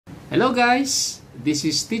Hello guys, this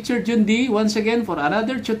is Teacher Jundi once again for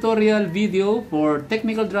another tutorial video for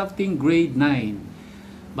Technical Drafting Grade 9.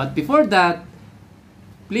 But before that,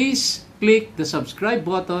 please click the subscribe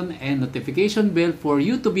button and notification bell for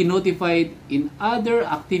you to be notified in other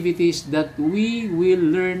activities that we will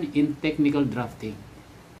learn in Technical Drafting.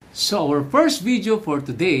 So our first video for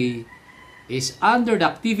today is under the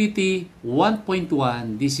activity 1.1.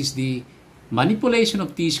 This is the manipulation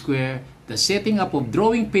of T-square, the setting up of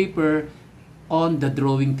drawing paper on the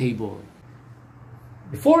drawing table.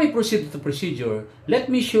 Before we proceed to the procedure, let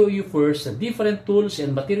me show you first the different tools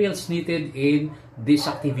and materials needed in this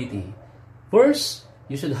activity. First,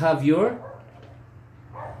 you should have your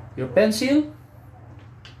pencil,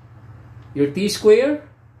 your T-square,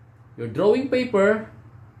 your drawing paper,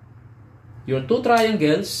 your two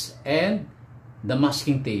triangles, and the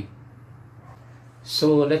masking tape.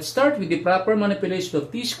 So let's start with the proper manipulation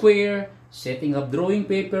of T-square, setting up drawing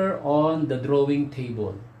paper on the drawing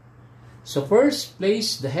table. So first,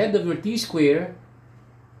 place the head of your T-square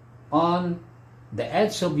on the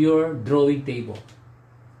edge of your drawing table.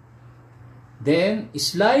 Then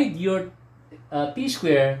slide your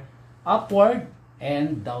T-square upward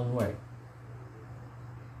and downward.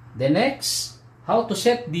 The next, how to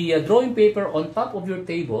set the drawing paper on top of your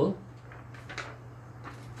table.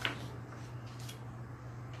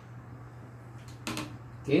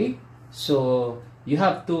 Okay, so you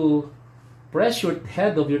have to press your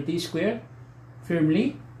head of your T-square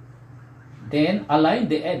firmly. Then align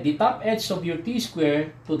the top edge of your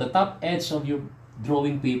T-square to the top edge of your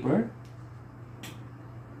drawing paper.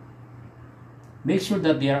 Make sure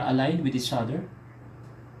that they are aligned with each other.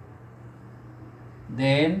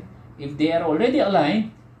 Then, if they are already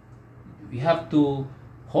aligned, we have to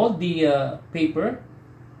hold the paper,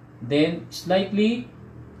 then slightly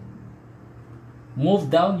move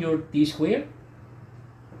down your T-square.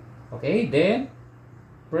 Okay, then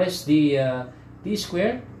press the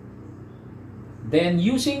T-square. Then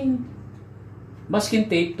using masking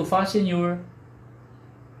tape to fasten your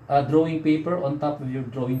drawing paper on top of your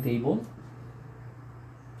drawing table.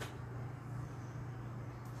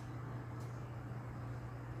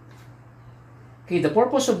 Okay, the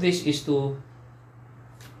purpose of this is to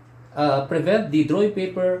prevent the drawing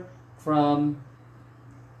paper from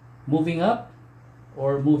moving up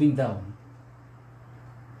or moving down.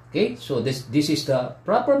 Okay, so this is the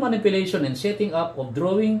proper manipulation and setting up of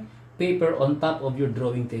drawing paper on top of your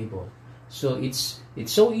drawing table. So it's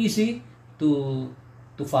so easy to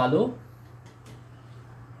follow.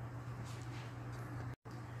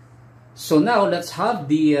 So now let's have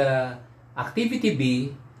the activity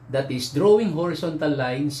B, that is drawing horizontal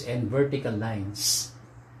lines and vertical lines.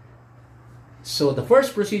 So the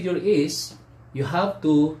first procedure is you have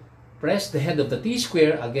to press the head of the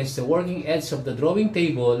T-square against the working edge of the drawing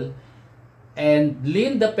table and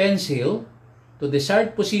lean the pencil to the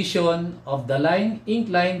desired position of the line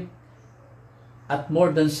inclined at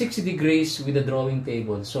more than 60 degrees with the drawing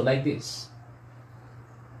table. So like this.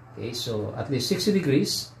 Okay, so at least 60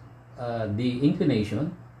 degrees the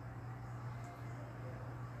inclination.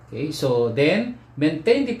 Okay, so then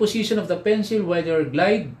maintain the position of the pencil while you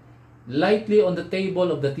glide lightly on the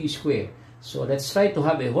table of the T-square. So let's try to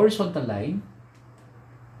have a horizontal line.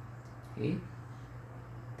 Okay.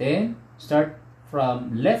 Then start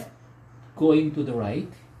from left going to the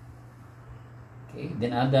right. Okay.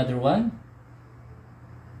 Then another one.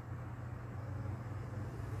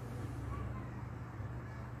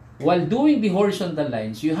 While doing the horizontal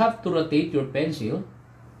lines, you have to rotate your pencil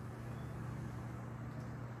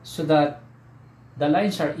so that the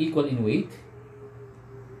lines are equal in weight.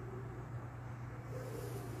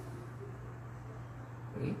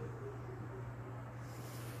 Okay.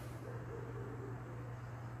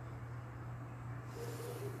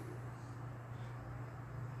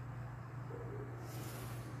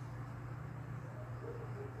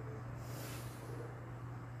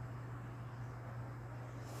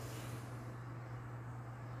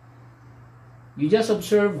 You just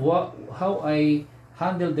observe how I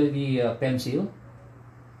handle the pencil.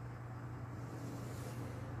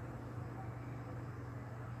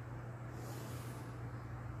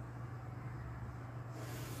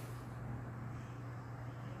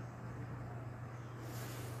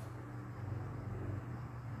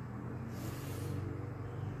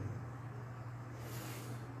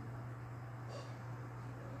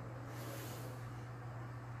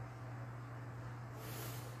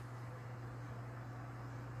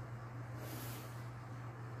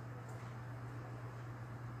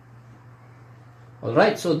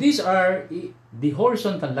 Alright, so these are the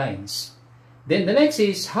horizontal lines. Then the next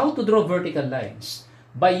is how to draw vertical lines.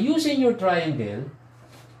 By using your triangle,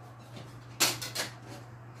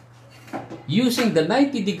 using the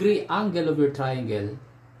 90-degree angle of your triangle,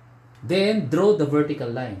 then draw the vertical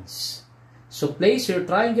lines. So place your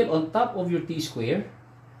triangle on top of your T-square.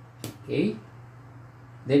 Okay.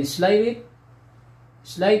 Then slide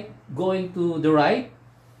going to the right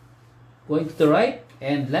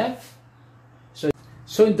and left.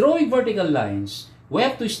 So in drawing vertical lines, we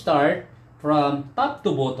have to start from top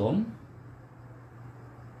to bottom.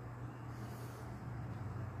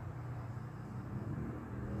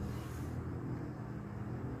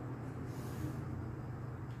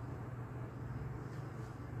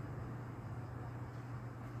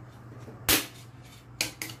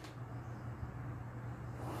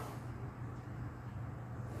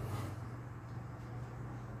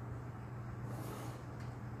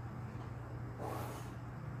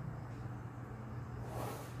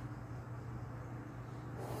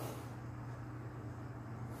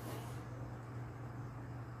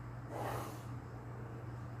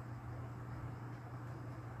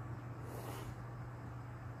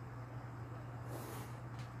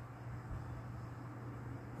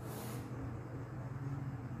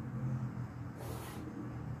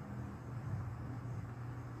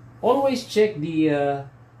 Always check the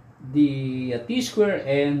T-square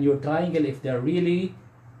and your triangle if they're really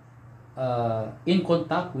in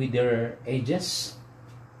contact with their edges.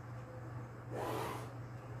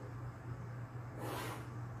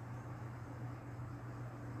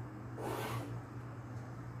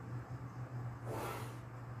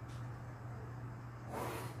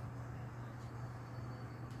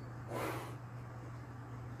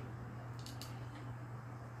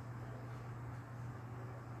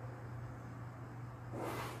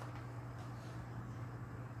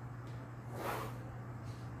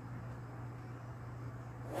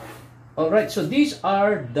 Alright, so these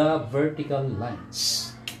are the vertical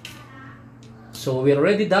lines. So we're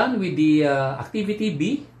already done with the activity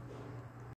B.